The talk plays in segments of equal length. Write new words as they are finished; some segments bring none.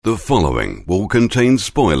The following will contain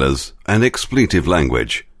spoilers and expletive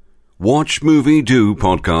language. Watch Movie Do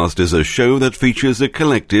podcast is a show that features a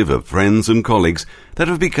collective of friends and colleagues that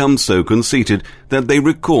have become so conceited that they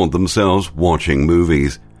record themselves watching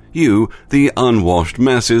movies. You, the unwashed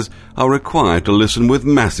masses, are required to listen with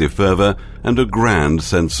massive fervor and a grand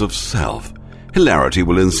sense of self. Hilarity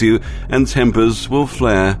will ensue and tempers will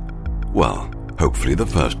flare. Well, hopefully the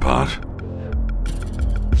first part.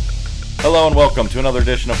 Hello and welcome to another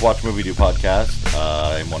edition of Watch Movie Do podcast.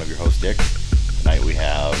 I'm one of your hosts, Dick. Tonight we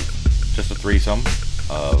have just a threesome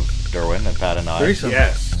of Derwin and Pat and I. Threesome?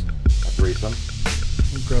 Yes. A threesome.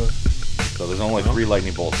 Gross. So there's only 3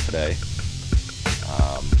 lightning bolts today.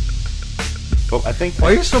 But I think...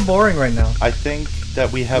 Why are you so boring right now? I think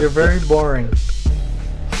that we have... You're very boring.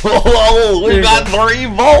 Oh, we got 3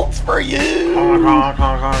 volts for you! We got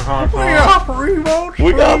 3 votes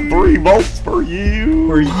We got 3 volts for you!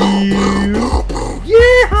 for you.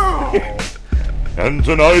 Yeah! And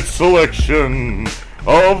tonight's selection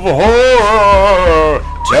of horror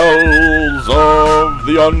Tales of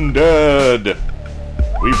the Undead.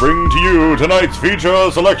 We bring to you tonight's feature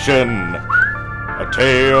selection. A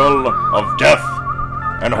tale of death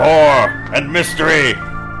and horror and mystery.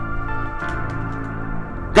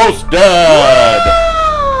 Ghost Dad!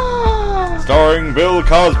 Starring Bill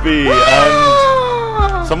Cosby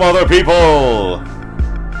and some other people.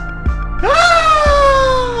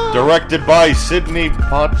 Directed by Sidney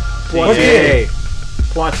Poitier.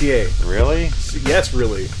 Really? Yes,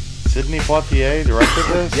 really. Sidney Poitier directed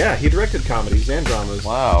this? Yeah, he directed comedies and dramas.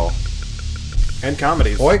 Wow. And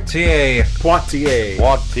comedies. Poitier. Poitier.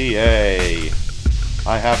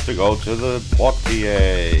 I have to go to the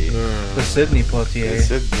Poitier. The Sidney Poitier.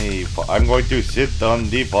 Sydney. I'm going to sit on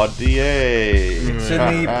the Poitier.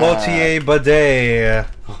 Sidney Poitier Bidet.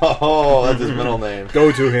 Oh, that's his middle name.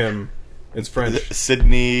 Go to him. It's French.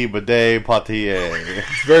 Sidney Bidet Poitier.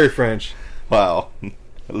 It's very French. Wow.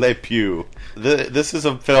 Le Pew. This is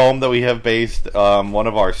a film that we have based one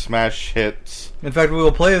of our smash hits In fact, we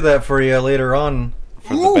will play that for you later on.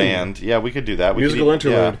 for the band. Yeah, we could do that. Musical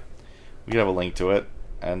interlude. Yeah, we could have a link to it.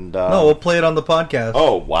 And No, we'll play it on the podcast.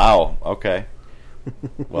 oh, wow. Okay.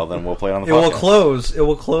 Well, then we'll play it on the It podcast. will close. It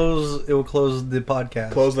will close. It will close the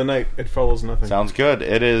podcast. Close the night. It follows nothing. Sounds good.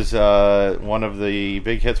 It is one of the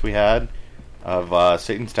big hits we had of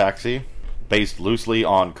Satan's Taxi, based loosely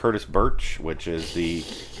on Curtis Birch, which is the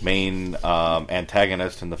main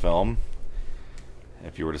antagonist in the film.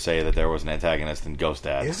 If you were to say that there was an antagonist in Ghost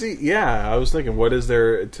Dad. Is he? Yeah, I was thinking, what is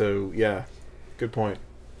there to... Yeah, good point.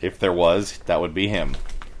 If there was, that would be him.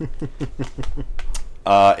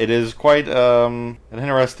 It is quite an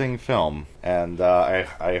interesting film, and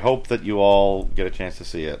I hope that you all get a chance to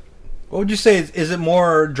see it. What would you say? Is it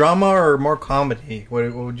more drama or more comedy?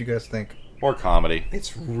 What would you guys think? More comedy.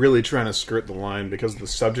 It's really trying to skirt the line because of the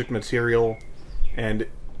subject material, and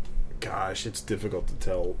gosh, it's difficult to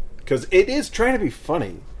tell. Because it is trying to be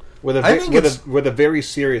funny with a very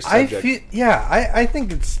serious subject. I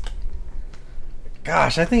think it's...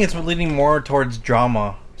 Gosh, I think it's leaning more towards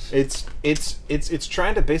drama. It's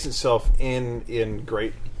trying to base itself in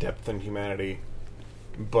great depth and humanity,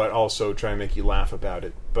 but also try and make you laugh about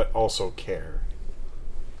it, but also care.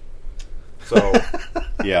 So,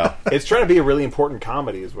 Yeah. it's trying to be a really important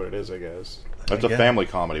comedy, is what it is, I guess. It's a family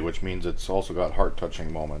comedy, which means it's also got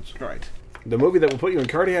heart-touching moments. Right. The movie that will put you in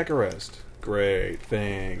cardiac arrest. Great,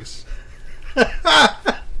 thanks.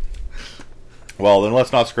 Well, then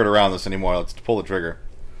let's not skirt around this anymore. Let's pull the trigger.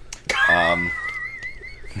 On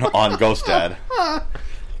Ghost Dad.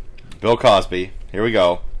 Bill Cosby. Here we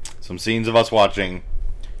go. Some scenes of us watching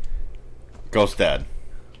Ghost Dad.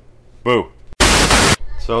 Boo.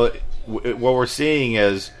 So, what we're seeing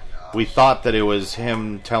is we thought that it was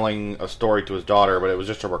him telling a story to his daughter, but it was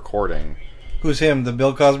just a recording. Who's him? The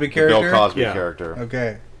Bill Cosby character? Bill Cosby Yeah. character.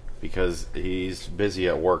 Okay. Because he's busy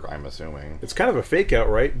at work, I'm assuming. It's kind of a fake out,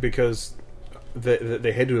 right? Because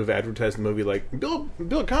they had to have advertised the movie like, Bill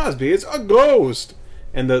Cosby is a ghost!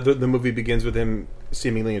 And the movie begins with him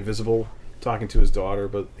seemingly invisible, talking to his daughter,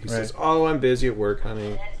 but he says, "Oh, I'm busy at work,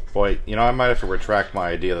 honey." Boy, I might have to retract my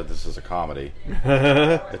idea that this is a comedy.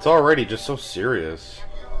 It's already just so serious.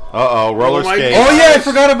 Uh-oh, roller my skates. Oh yeah, I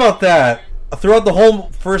forgot about that. Throughout the whole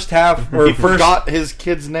first half, or He forgot his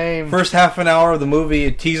kid's name. first half an hour of the movie,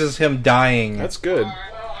 it teases him dying. That's good.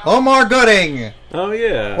 Omar Gooding! Oh,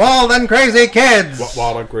 yeah. Well, then crazy kids!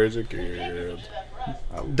 What a crazy kid.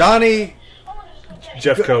 Donnie...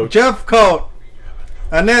 Jeff Coat. Jeff Coat!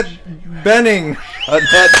 Annette Bening!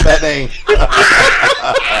 Annette Bening.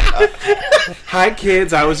 Hi,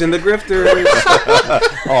 kids. I was in the Grifters.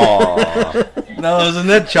 Aww. No, it was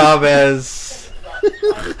Annette Chavez.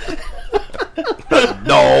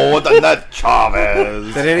 Oh, the Nut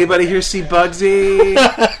Chavez. Did anybody here see Bugsy?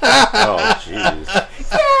 Oh, jeez.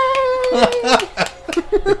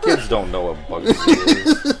 The kids don't know what Bugsy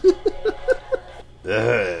is.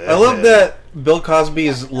 I love that Bill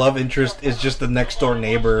Cosby's love interest is just the next door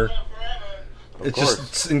neighbor. It's course. just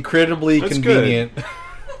it's incredibly That's convenient.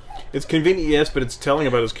 It's convenient, yes, but it's telling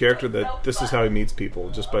about his character that this is how he meets people,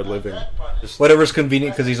 just by living. Whatever's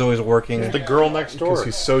convenient because he's always working. The girl next door. Because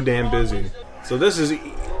he's so damn busy. So this is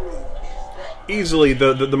easily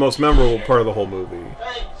the most memorable part of the whole movie.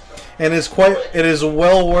 And it is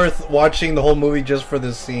well worth watching the whole movie just for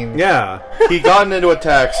this scene. Yeah. He gotten into a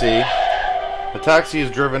taxi. The taxi is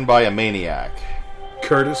driven by a maniac.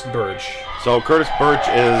 Curtis Birch. So Curtis Birch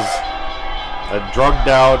is a drugged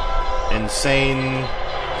out, insane,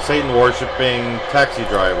 Satan-worshipping taxi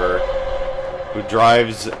driver who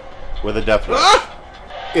drives with a death wish.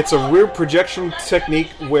 It's a weird projection technique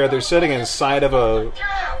where they're sitting inside of a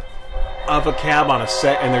cab on a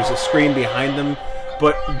set, and there's a screen behind them.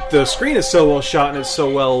 But the screen is so well shot and it's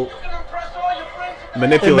so well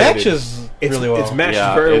manipulated. It matches really well. It's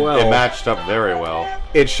matched very well. It matched up very well.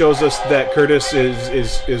 It shows us that Curtis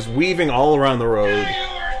is weaving all around the road,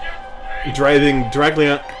 driving directly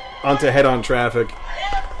onto head-on traffic,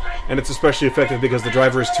 and it's especially effective because the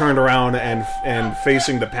driver is turned around and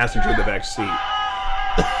facing the passenger in the back seat.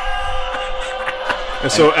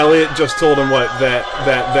 And so Elliot just told him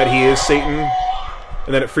that he is Satan,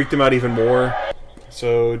 and then it freaked him out even more.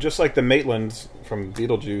 So just like the Maitlands from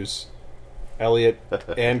Beetlejuice, Elliot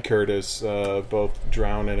and Curtis both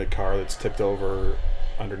drown in a car that's tipped over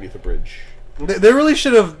underneath a bridge. They really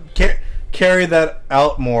should have carried that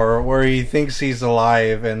out more, where he thinks he's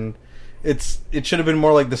alive, and it should have been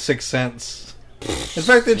more like The Sixth Sense. In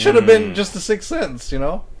fact, it should have been just The Sixth Sense, you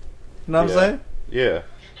know? You know what I'm saying? Yeah.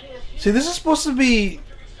 See, this is supposed to be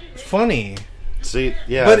funny, See,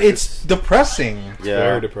 yeah. but it's depressing. yeah,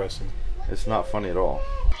 Very depressing. It's not funny at all.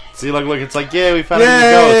 See, look, it's like, yeah, we found a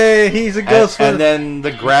ghost. Yay, he's a ghost. And then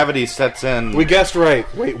the gravity sets in. We guessed right.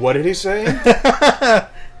 Wait, what did he say?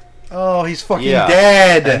 Oh, he's fucking Yeah.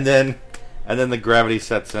 dead. And then the gravity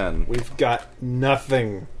sets in. We've got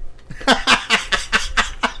nothing.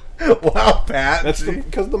 Wow, Pat. That's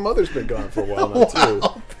because the mother's been gone for a while now too,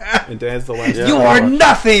 Wow, Pat. and Dad's the last. Yeah. You one. are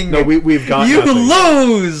nothing. No, we've got You nothing.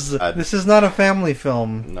 lose. I- This is not a family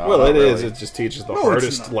film. No, Well, not it is. really. It just teaches the No, it's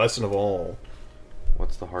hardest not. lesson of all.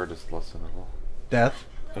 What's the hardest lesson of all? Death.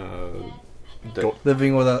 The-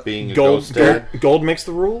 Living with a being a Gold, ghost dad? gold makes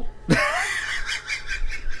the rule. I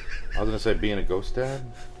was gonna say being a ghost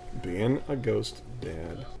dad. Being a ghost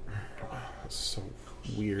dad. It's so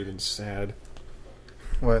weird and sad.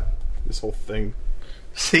 what? This whole thing.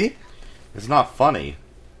 See? It's not funny.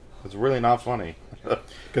 It's really not funny.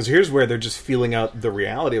 Because here's where they're just feeling out the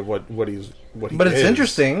reality of what he But it's is.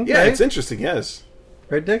 interesting, Yeah, right? it's interesting. Yes.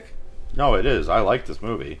 Right, Dick? No, it is. I like this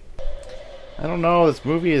movie. I don't know. This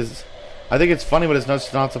movie is. I think it's funny, but it's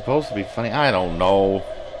not supposed to be funny. I don't know.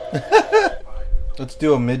 Let's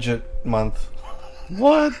do a midget month.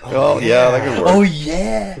 What? Oh, yeah, that could work. Oh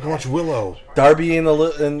yeah, Go watch Willow. Darby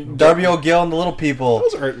and Darby O'Gill and the Little People.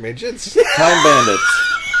 Those aren't midgets. Time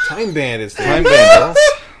Bandits. Time Bandits. Time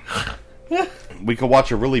Bandits. We could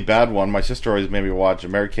watch a really bad one. My sister always made me watch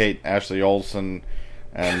Mary-Kate, Ashley Olsen,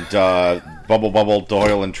 and Bubble Bubble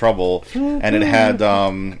Doyle in Trouble, and it had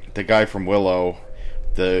the guy from Willow,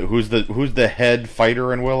 who's the head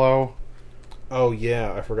fighter in Willow, Oh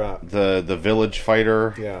yeah, I forgot. the village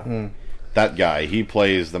fighter. Yeah. That guy, he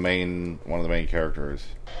plays one of the main characters.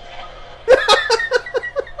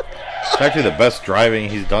 It's actually the best driving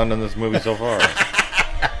he's done in this movie so far.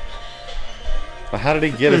 But how did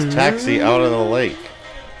he get his taxi out of the lake?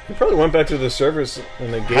 He probably went back to the service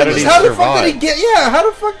and they gave How did him he How the fuck did he survive? get? Yeah, how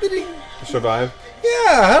the fuck did he? survive.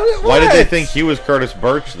 Yeah, how did? Why did they what? think he was Curtis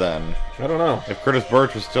Birch then? I don't know. If Curtis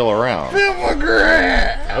Birch was still around.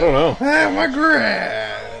 I don't know.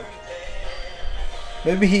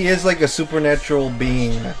 Maybe he is like a supernatural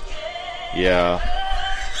being. Yeah.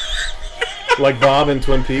 Like Bob in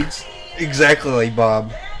Twin Peaks. Exactly like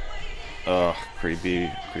Bob. Ugh, creepy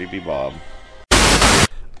Bob.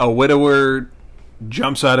 A widower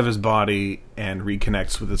jumps out of his body and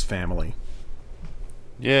reconnects with his family.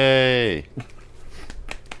 Yay.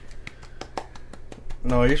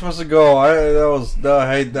 No, you're supposed to go. I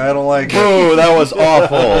don't like it. Boo, that was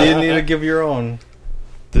awful. You need to give your own.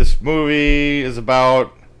 This movie is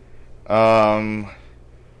about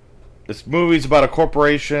this movie's about a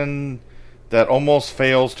corporation that almost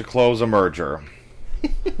fails to close a merger.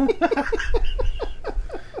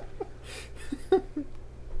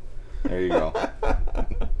 There you go.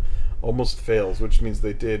 almost fails, which means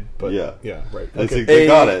they did. But Yeah. right. They Okay. think they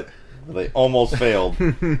got it. They almost failed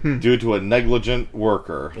due to a negligent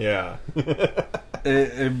worker. Yeah.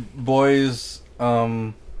 Boys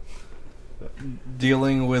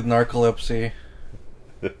dealing with narcolepsy.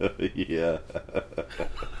 Yeah.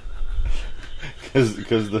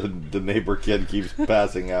 Because the neighbor kid keeps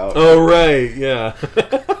passing out. Oh right, yeah.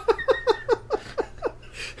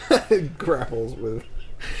 Grapples with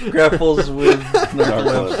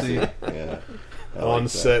narcolepsy. Yeah. I like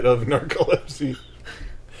onset of narcolepsy.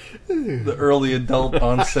 The early adult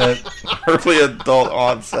onset. that. Early adult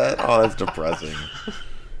onset. Oh, that's depressing.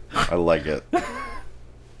 I like it.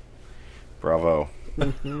 Bravo.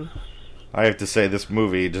 I have to say, this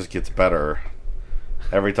movie just gets better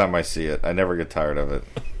every time I see it. I never get tired of it.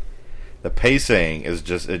 The pacing is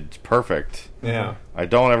it's perfect. Yeah. I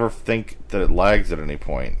don't ever think that it lags at any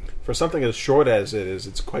point. For something as short as it is,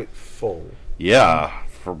 it's quite full. Yeah,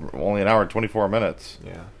 for only an hour and 24 minutes.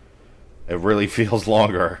 Yeah. It really feels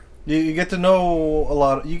longer. You get to know a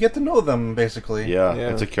lot. You get to know them basically. Yeah, Yeah.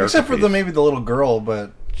 it's a character Except for piece. maybe the little girl,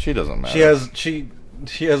 but She doesn't matter. she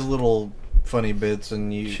has little funny bits,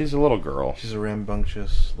 and She's a little girl. she's a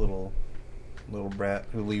rambunctious little brat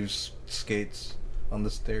who leaves skates on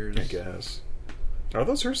the stairs. I guess. Are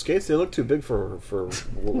those her skates? They look too big for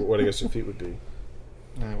what I guess her feet would be.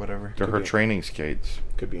 Whatever. They're Could her be. training skates.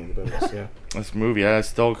 Could be antibiotics, yeah. This movie, I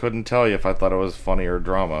still couldn't tell you if I thought it was funny or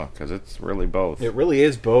drama, because it's really both. It really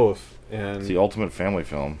is both. And It's the ultimate family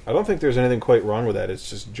film. I don't think there's anything quite wrong with that. It's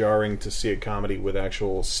just jarring to see a comedy with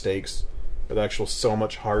actual stakes, with actual so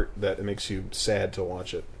much heart that it makes you sad to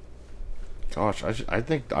watch it. Gosh, I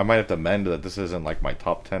think I might have to amend that this isn't like my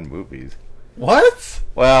top 10 movies. What?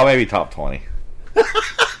 Well, maybe top 20.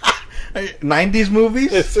 90s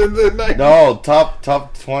movies? It's in the night. No,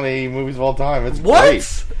 top 20 movies of all time. It's What?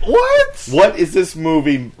 great. What? What is this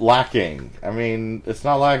movie lacking? I mean, it's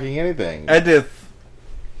not lacking anything. Edith.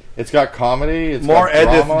 It's got comedy. It's More got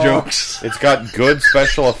Edith drama, jokes. It's got good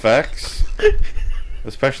special effects.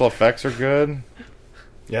 The special effects are good.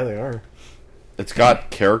 Yeah, they are. It's got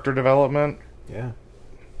character development Yeah.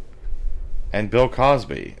 and Bill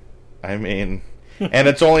Cosby. I mean, and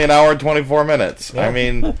it's only an hour and 24 minutes. I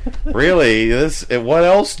mean, really, what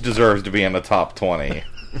else deserves to be in the top 20?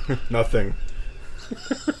 Nothing.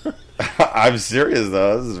 I'm serious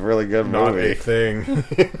though. This is a really good Not movie. a thing.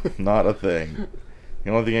 Not a thing. The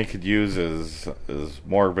only thing I could use is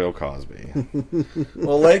more Bill Cosby.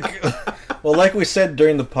 Well, like we said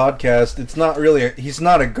during the podcast, it's not really. He's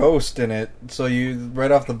not a ghost in it. So you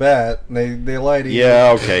right off the bat, they lie to you.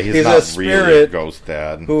 Yeah, okay. He's He's not a really a spirit ghost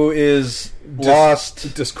dad. Who is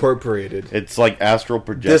lost, Discorporated. It's like astral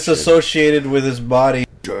projection. disassociated with his body.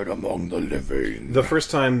 Dead among the living. The first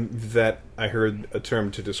time that I heard a term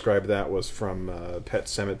to describe that was from Pet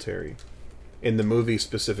Sematary. In the movie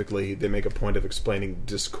specifically, they make a point of explaining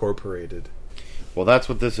discorporated. Well, that's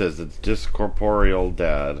what this is. It's discorporeal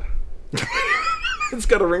dad. It's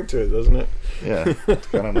got a ring to it, doesn't it? Yeah, it's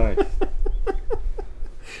kind of nice.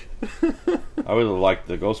 I would have liked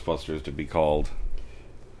the Ghostbusters to be called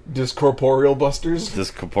Discorporeal Busters?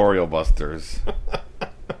 Discorporeal Busters.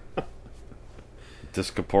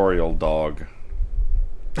 Discorporeal dog.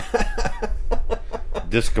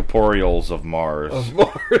 Discorporeals of Mars. Of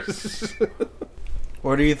Mars.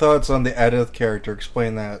 What are your thoughts on the Edith character?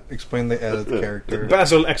 Explain that. Explain the Edith character.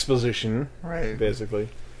 Basil Exposition, Right. basically.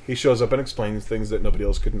 He shows up and explains things that nobody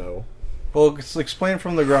else could know. Well, explain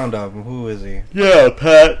from the ground up. Who is he? Yeah,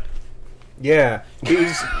 Pat. Yeah,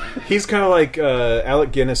 he's kind of like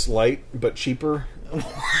Alec Guinness light, but cheaper.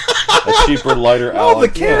 A cheaper, lighter Oh, the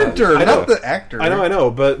Alec. character, I not know. the actor. I know,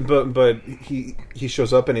 but he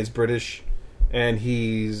shows up and he's British, and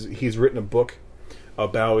he's written a book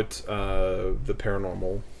about the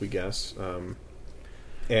paranormal, we guess,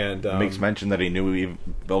 and Makes mention that he knew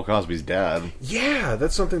Bill Cosby's dad. yeah,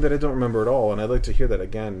 that's something that I don't remember at all, and I'd like to hear that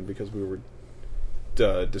again because we were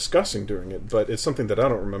discussing during it, but it's something that I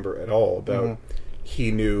don't remember at all about.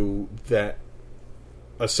 He knew that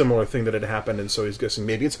a similar thing that had happened, and so he's guessing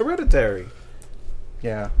maybe it's hereditary.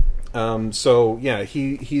 Yeah. So yeah,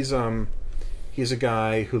 he's a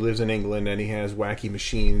guy who lives in England, and he has wacky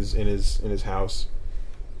machines in his house,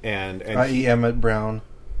 and I.e. Emmett Brown.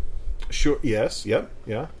 sure, yes, yep,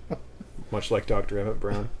 yeah, much like Dr. Emmett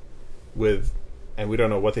Brown, and we don't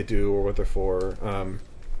know what they do or what they're for,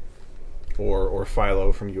 or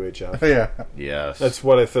Philo from UHF. Yeah. Yes. That's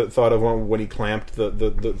what I thought of when he clamped the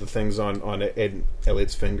things on Ed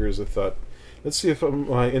Elliott's fingers. I thought, let's see if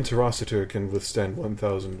my interocitor can withstand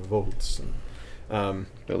 1,000 volts. And,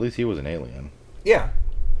 But at least he was an alien. yeah.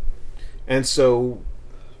 And so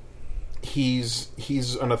he's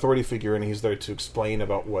an authority figure, and he's there to explain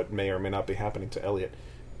about what may or may not be happening to Elliot.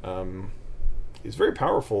 He's very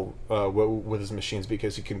powerful with his machines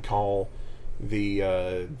because he can call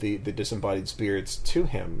the disembodied spirits to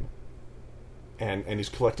him, and he's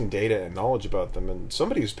collecting data and knowledge about them, and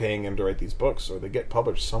somebody's paying him to write these books, or they get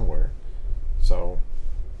published somewhere. So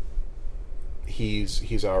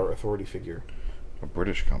he's our authority figure. A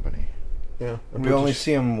British company. Yeah, We only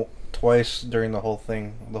see him twice during the whole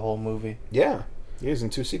thing, the whole movie. Yeah, he is in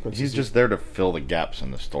 2 sequences. He's just there to fill the gaps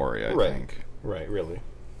in the story, I think. Right, really.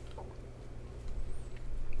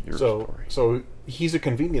 Your story. So he's a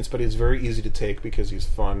convenience, but he's very easy to take because he's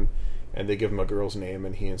fun, and they give him a girl's name,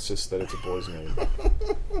 and he insists that it's a boy's name,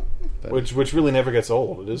 which really never gets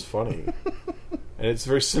old. It is funny, and it's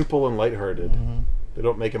very simple and lighthearted. Mm-hmm. They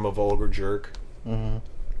don't make him a vulgar jerk. Mm-hmm.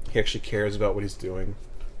 He actually cares about what he's doing.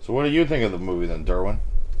 So what do you think of the movie then, Derwin?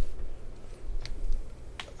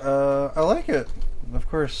 I like it. Of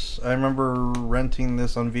course, I remember renting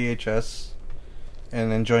this on VHS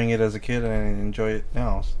and enjoying it as a kid, and I enjoy it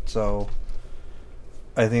now. So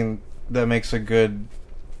I think that makes a good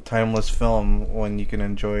timeless film when you can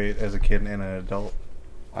enjoy it as a kid and an adult.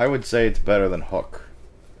 I would say it's better than Hook.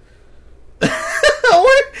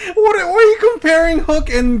 What are you comparing Hook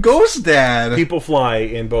and Ghost Dad? People fly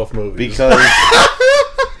in both movies. Because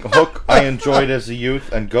Hook I enjoyed as a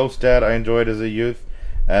youth, and Ghost Dad I enjoyed as a youth,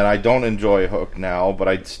 and I don't enjoy Hook now, but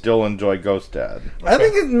I still enjoy Ghost Dad. Okay. I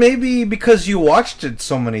think it may be because you watched it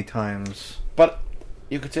so many times. But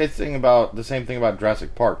you could say the same thing about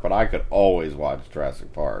Jurassic Park, but I could always watch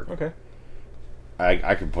Jurassic Park. Okay.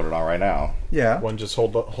 I could put it on right now. Yeah. One just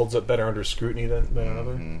holds up better under scrutiny than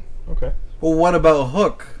another? Okay. Well, what about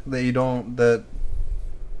Hook that you don't... that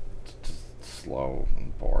It's just slow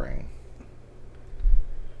and boring.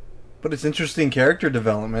 But it's interesting character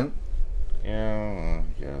development. Yeah,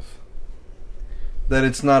 yes. That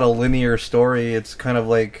it's not a linear story. It's kind of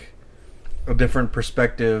like a different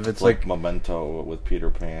perspective. It's like Memento with Peter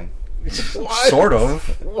Pan. Sort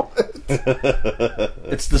of.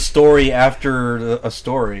 It's the story after a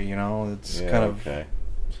story, you know? It's kind of... Okay.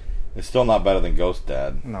 It's still not better than Ghost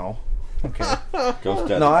Dad. No. Okay. Ghost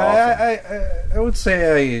Dad. No, awesome. I would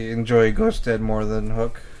say I enjoy Ghost Dad more than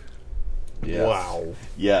Hook. Yes. Wow.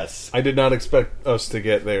 Yes. I did not expect us to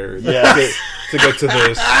get there. Yes. to get to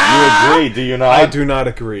this. You agree, do you not? I do not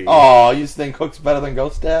agree. Oh, you think Hook's better than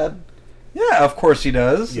Ghost Dad? Yeah, of course he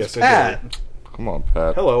does. Yes, it's I Pat. do. Come on,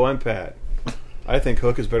 Pat. Hello, I'm Pat. I think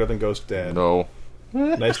Hook is better than Ghost Dad. No.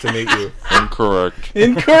 Nice to meet you. Incorrect.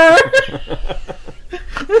 Incorrect.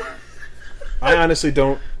 I honestly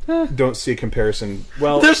don't see a comparison.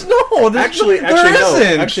 Well, There's no. Actually, there no.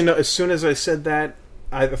 isn't. Actually, no. As soon as I said that,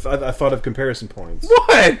 I thought of comparison points.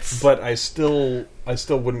 What? But I still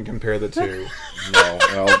wouldn't compare the two.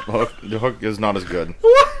 No, Hook is not as good.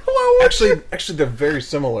 What Actually, they're very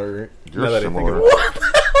similar. You're now that similar. I think about it. What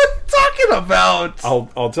the hell are you talking about?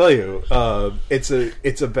 I'll tell you.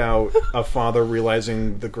 It's about a father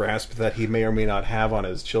realizing the grasp that he may or may not have on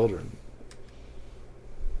his children.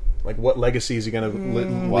 Like, what legacy is he going to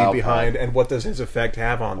leave behind, and what does his effect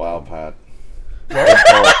have on Wow, them? Pat.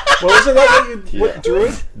 Well, isn't that what you drew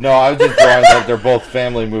it? No, I was just drawing that they're both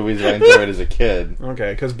family movies that I enjoyed as a kid.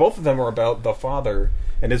 Okay, because both of them are about the father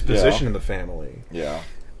and his position in the family. Yeah.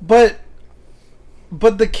 But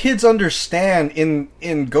the kids understand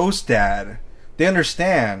in Ghost Dad. They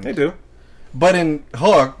understand. They do. But in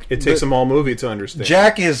Hook, It takes them all movie to understand.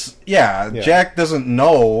 Jack Jack doesn't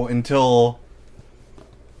know until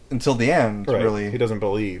the end. Right. Really, He doesn't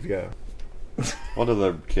believe. Yeah. What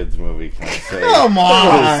other kids movie can I say? Come It's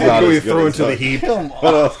on. not What can we as good throw as into the Hook. heap? Come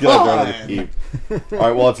What else can I throw into on. the heap?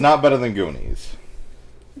 Alright, well, it's not better than Goonies.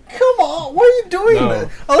 Come on, why are you doing No.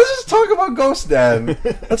 that? Oh, let's just talk about Ghost Dad.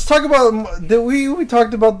 Let's talk about we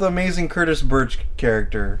talked about the amazing Curtis Birch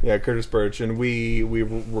character. Yeah, Curtis Birch, and we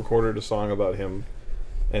recorded a song about him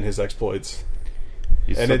and his exploits.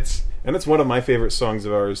 And it's one of my favorite songs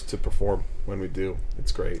of ours to perform when we do.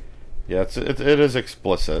 It's great. Yeah, it is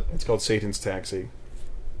explicit, It's called Satan's Taxi.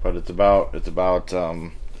 but it's about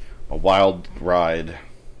a wild ride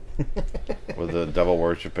with a devil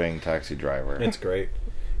worshipping taxi driver. It's great.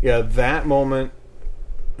 Yeah, that moment,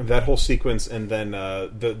 that whole sequence, and then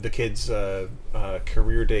the kids'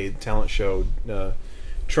 career day talent show,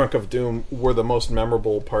 Trunk of Doom, were the most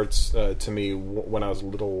memorable parts to me when I was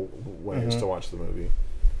little, when I used to watch the movie.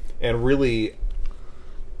 And really,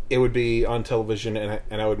 it would be on television,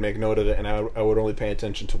 and I would make note of it, and I would only pay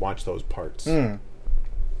attention to watch those parts. Mm.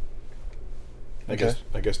 I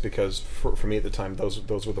guess because for me at the time,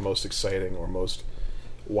 those were the most exciting or most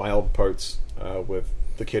wild parts with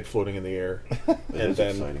the kid floating in the air, is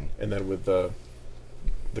exciting. And then with the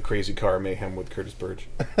crazy car mayhem with Curtis Birch.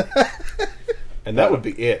 And that would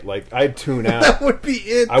be it. Like, I'd tune out. That would be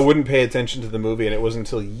it. I wouldn't pay attention to the movie, and it wasn't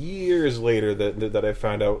until years later that I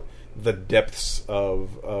found out the depths of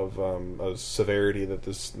severity that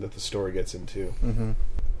the story gets into. Mm-hmm.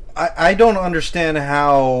 I don't understand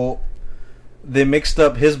how they mixed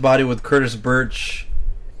up his body with Curtis Birch,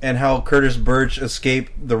 and how Curtis Birch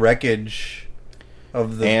escaped the wreckage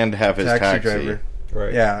of the and have his taxi driver.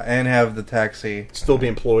 Right. Yeah, and have the taxi Still be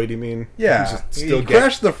employed, you mean? Yeah, Still he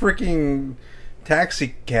crashed the freaking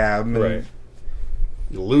taxi cab. And, right.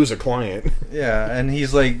 You lose a client. Yeah, and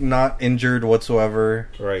he's like not injured whatsoever.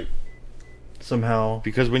 Right. Somehow.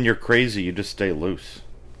 Because when you're crazy, you just stay loose.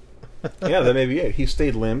 Yeah, that may be it. He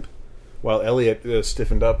stayed limp while Elliot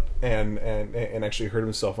stiffened up and actually hurt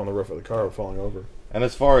himself on the roof of the car falling over. And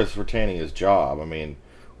as far as retaining his job, I mean,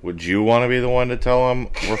 would you want to be the one to tell him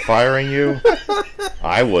we're firing you?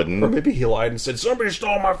 I wouldn't. Or maybe he lied and said, somebody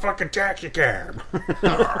stole my fucking taxi cab.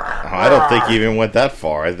 I don't think he even went that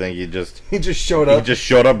far. I think he just showed up. He just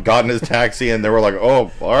showed up, got in his taxi, and they were like, "Oh,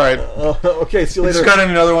 all right." Okay, see you later. Just got in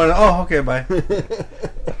another one. Oh, okay, bye.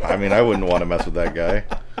 I mean, I wouldn't want to mess with that guy.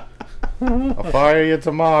 I'll fire you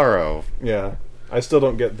tomorrow. Yeah, I still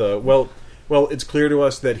don't get the well. It's clear to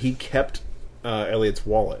us that he kept Elliot's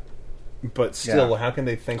wallet, but still, how can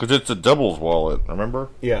they think? Because it's a devil's wallet. Remember?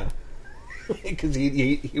 Yeah, because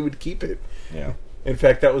he would keep it. Yeah. In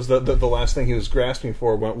fact, that was the last thing he was grasping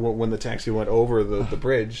for when the taxi went over the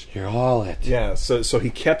bridge. Your wallet. Yeah, so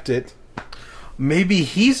he kept it. Maybe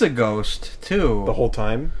he's a ghost too. The whole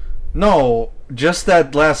time? No, just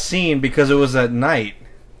that last scene because it was at night.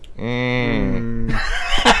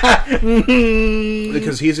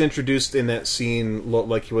 Because he's introduced in that scene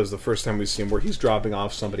like he was the first time we see him, where he's dropping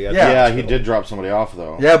off somebody at the Yeah, hospital. he did drop somebody off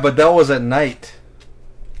though. Yeah, but that was at night.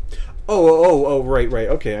 Oh, right.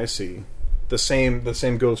 Okay, I see. The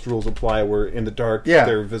same ghost rules apply. Where in the dark,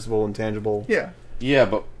 they're visible and tangible. Yeah. Yeah,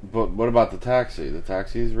 but what about the taxi? The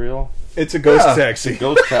taxi's real? It's a ghost taxi.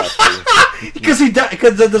 Ghost taxi. Because he died.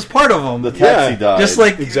 Because that's part of him. The taxi died. Just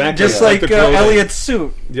like exactly. Just like Elliot's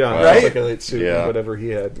suit. Yeah, right. Like Elliot's suit. Yeah. Whatever he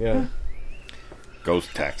had. Yeah.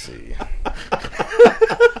 Ghost taxi.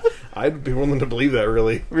 I'd be willing to believe that.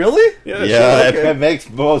 Really. Really? Yeah. Yeah, sure, okay. it makes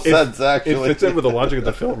most sense. Actually, it fits in with the logic of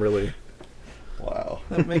the film. Really. Wow.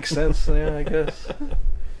 That makes sense. Yeah, I guess.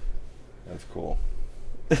 That's cool.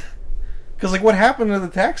 Because, like, what happened to the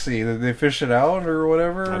taxi? Did they fish it out or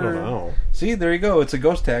whatever? I don't know. See, there you go. It's a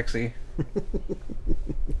ghost taxi.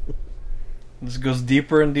 This goes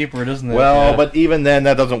deeper and deeper, doesn't it? Well, but even then,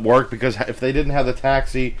 that doesn't work because if they didn't have the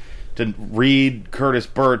taxi to read Curtis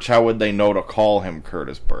Birch, how would they know to call him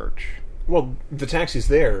Curtis Birch? Well, the taxi's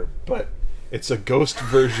there, but it's a ghost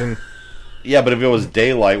version. Yeah, but if it was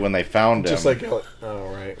daylight when they found him, Just like Elliot. Oh,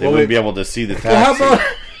 right. they wouldn't be able to see the taxi. Well,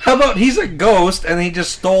 how about he's a ghost and he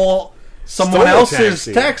just stole someone else's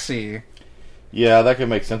taxi? Yeah, that could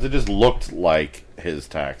make sense. It just looked like his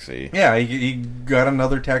taxi. Yeah, he got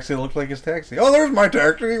another taxi that looked like his taxi. Oh, there's my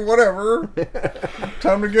taxi. Whatever.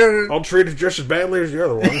 Time to get it. I'll treat it just as badly as the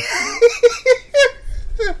other one.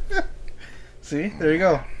 See, there you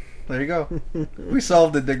go. There you go. We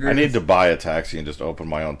solved it, Digger. I need to buy a taxi and just open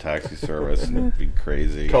my own taxi service, and it'd be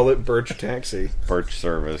crazy. Call it Birch Taxi. Birch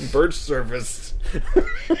Service. Birch Service.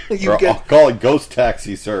 I'll call it Ghost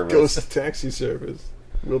Taxi Service. Ghost Taxi Service.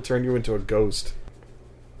 We'll turn you into a ghost.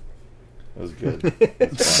 That was good.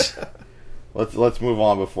 That's fine. Let's move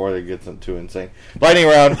on before they get too insane. Lightning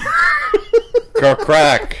round.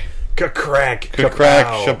 Crack. Crack.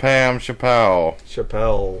 Shapam. Chapow.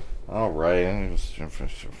 Chappelle. All right.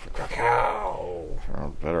 Krakow.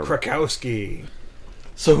 Better. Krakowski.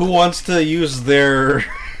 So who wants to use their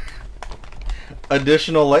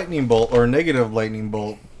additional lightning bolt or negative lightning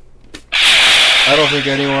bolt? I don't think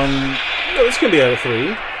anyone... No, this can be out of 3.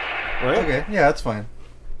 Right? Okay, yeah, that's fine.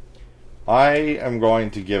 I am going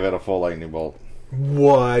to give it a full lightning bolt.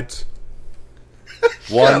 What?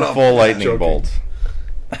 One full lightning Joking. bolt.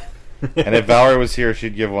 And if Valerie was here,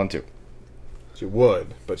 she'd give one too. She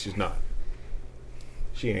would, but she's not.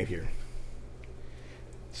 She ain't here.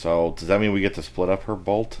 So, does that mean we get to split up her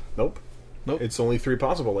bolt? Nope. It's only 3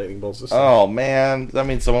 possible lightning bolts this time. Oh, man. That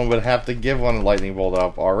means someone would have to give one lightning bolt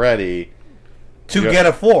up already. To get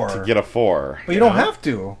a 4. To get a 4. But you don't have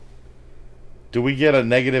to. Do we get a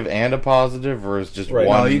negative and a positive, or is just Right.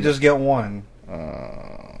 one? No, you just get 1.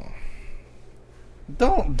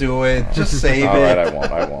 Don't do it. Just save All it. right,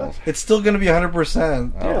 I won't. It's still going to be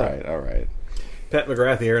 100%. All right. Pat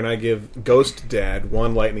McGrath here, and I give Ghost Dad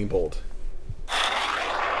 1 lightning bolt.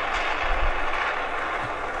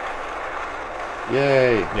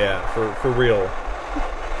 Yay! Yeah, for real.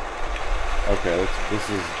 Okay, let's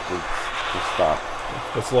just stop.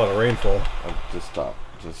 That's a lot of rainfall. Just stop.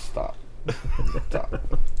 Stop.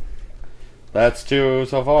 That's 2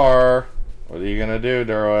 so far. What are you gonna do,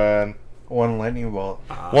 Derwin? 1 lightning bolt.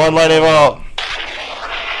 1 lightning bolt.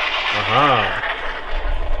 Aha.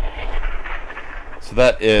 So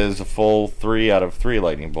that is a full 3 out of 3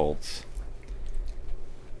 lightning bolts,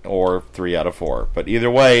 or 3 out of 4. But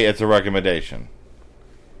either way, it's a recommendation.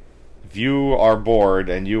 If you are bored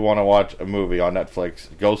and you want to watch a movie on Netflix,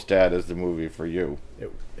 Ghost Dad is the movie for you.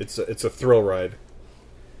 It's a thrill ride.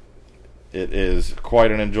 It is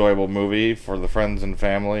quite an enjoyable movie for the friends and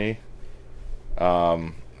family.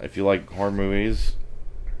 If you like horror movies,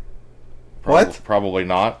 probably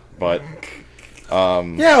not. But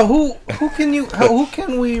yeah, who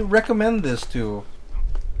can we recommend this to?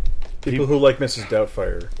 People who like Mrs.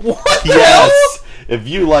 Doubtfire. What? Yes, if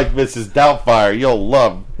you like Mrs. Doubtfire, you'll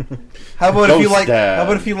love. How about Ghost if you like? Dad. How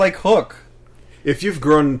about if you like Hook? If you've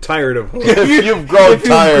grown tired of Hook. If you've grown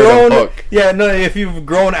tired of Hook. Yeah, no. If you've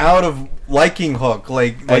grown out of liking Hook,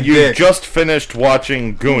 like and you've Dick. just finished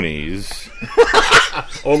watching Goonies,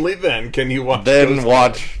 only then can you watch. then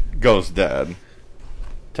watch Ghost Dad.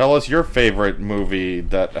 Tell us your favorite movie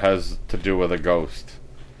that has to do with a ghost.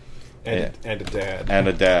 And a dad. And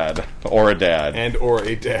a dad. Or a dad. And or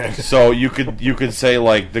a dad. So you could say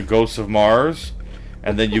like The Ghosts of Mars,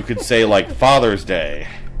 and then you could say like Father's Day.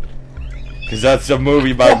 Because that's a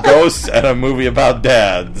movie about ghosts and a movie about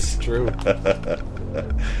dads. True.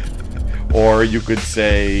 Or you could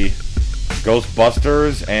say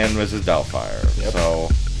Ghostbusters and Mrs. Doubtfire. Yep. So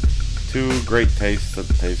 2 great tastes that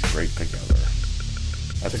taste great together.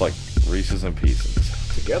 That's like Reese's and Pieces.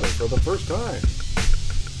 Together for the first time.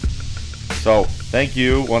 So, thank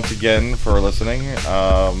you once again for listening,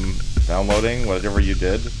 downloading, whatever you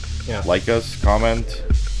did. Yeah. Like us, comment.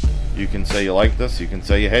 You can say you liked us, you can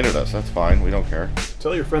say you hated us. That's fine, we don't care.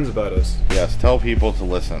 Tell your friends about us. Yes, tell people to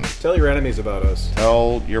listen. Tell your enemies about us.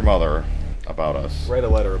 Tell your mother about us. Write a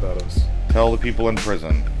letter about us. Tell the people in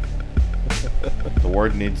prison. The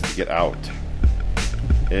word needs to get out.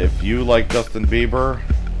 If you like Justin Bieber,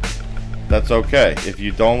 that's okay. If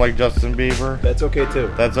you don't like Justin Bieber, That's okay too.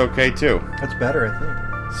 that's okay too. That's better, I think.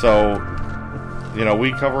 So,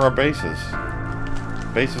 we cover our bases.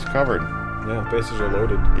 Bases covered. Yeah, bases are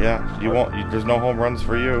loaded. Yeah, there's no home runs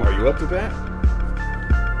for you. Are you up to bat?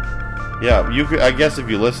 Yeah, you could. I guess if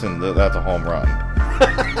you listen, that's a home run.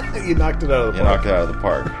 You knocked it out of the You park. knocked it out of the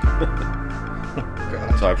park.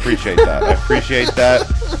 So I appreciate that.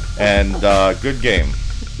 And good game.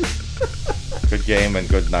 Good game and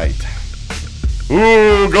good night.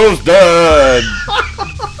 Ooh, Ghost Dad!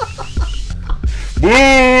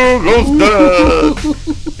 Ooh, Ghost Dad!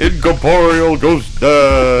 Incorporeal Ghost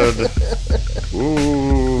Dad! Ooh.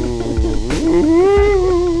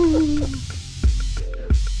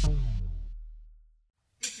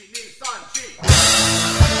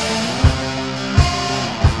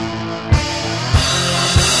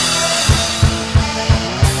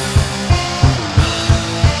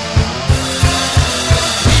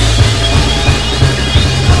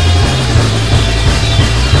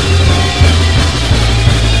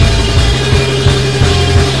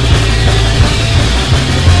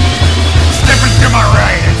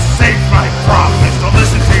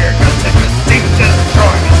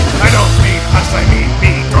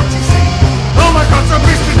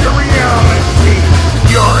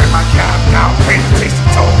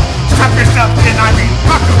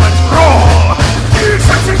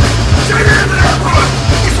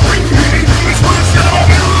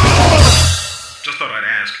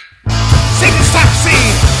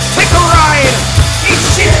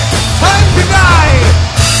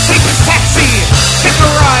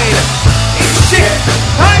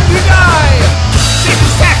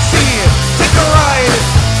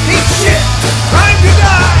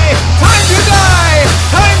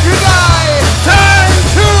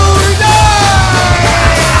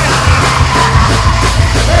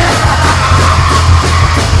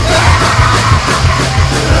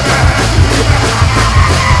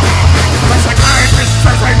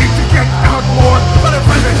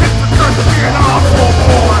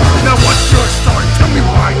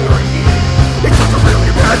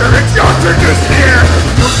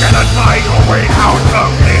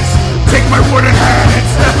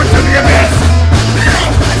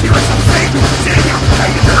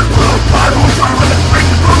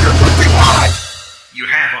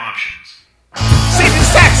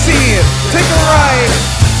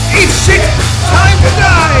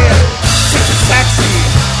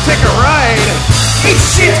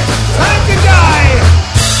 Shit! Time to die!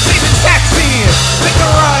 Satan's taxi!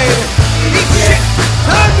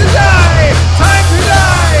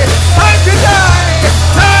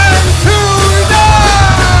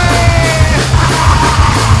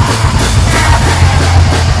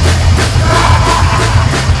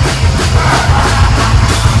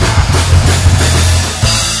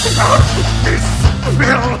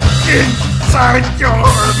 inside your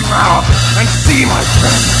mouth and see, my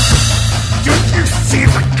friend. Do you see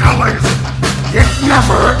the colors? It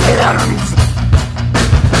never ends.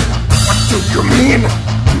 What do you mean,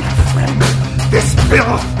 my friend? This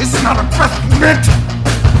pill is not a breath mint.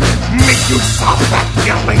 Make you stop that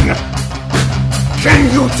yelling. Can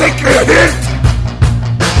you take a hint?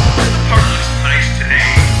 Party's nice today.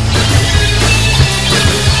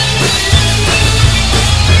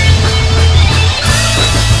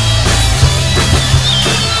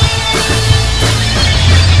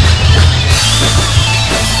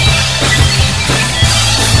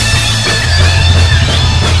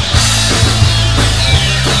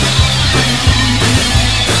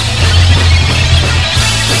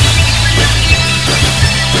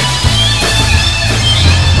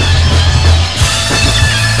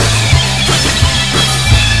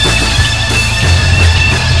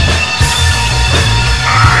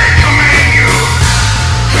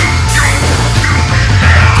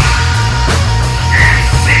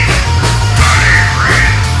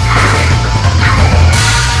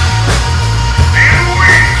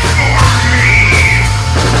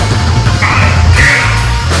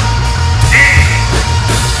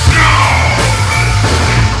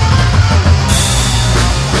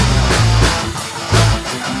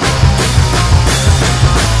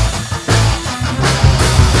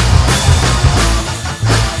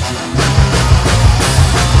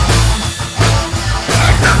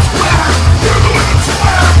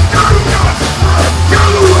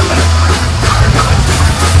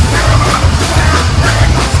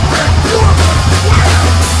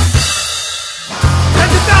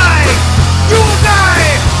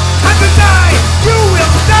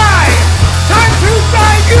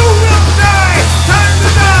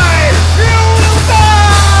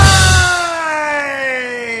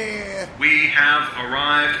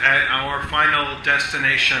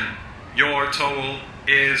 Destination. Your total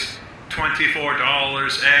is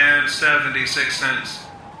 $24.76.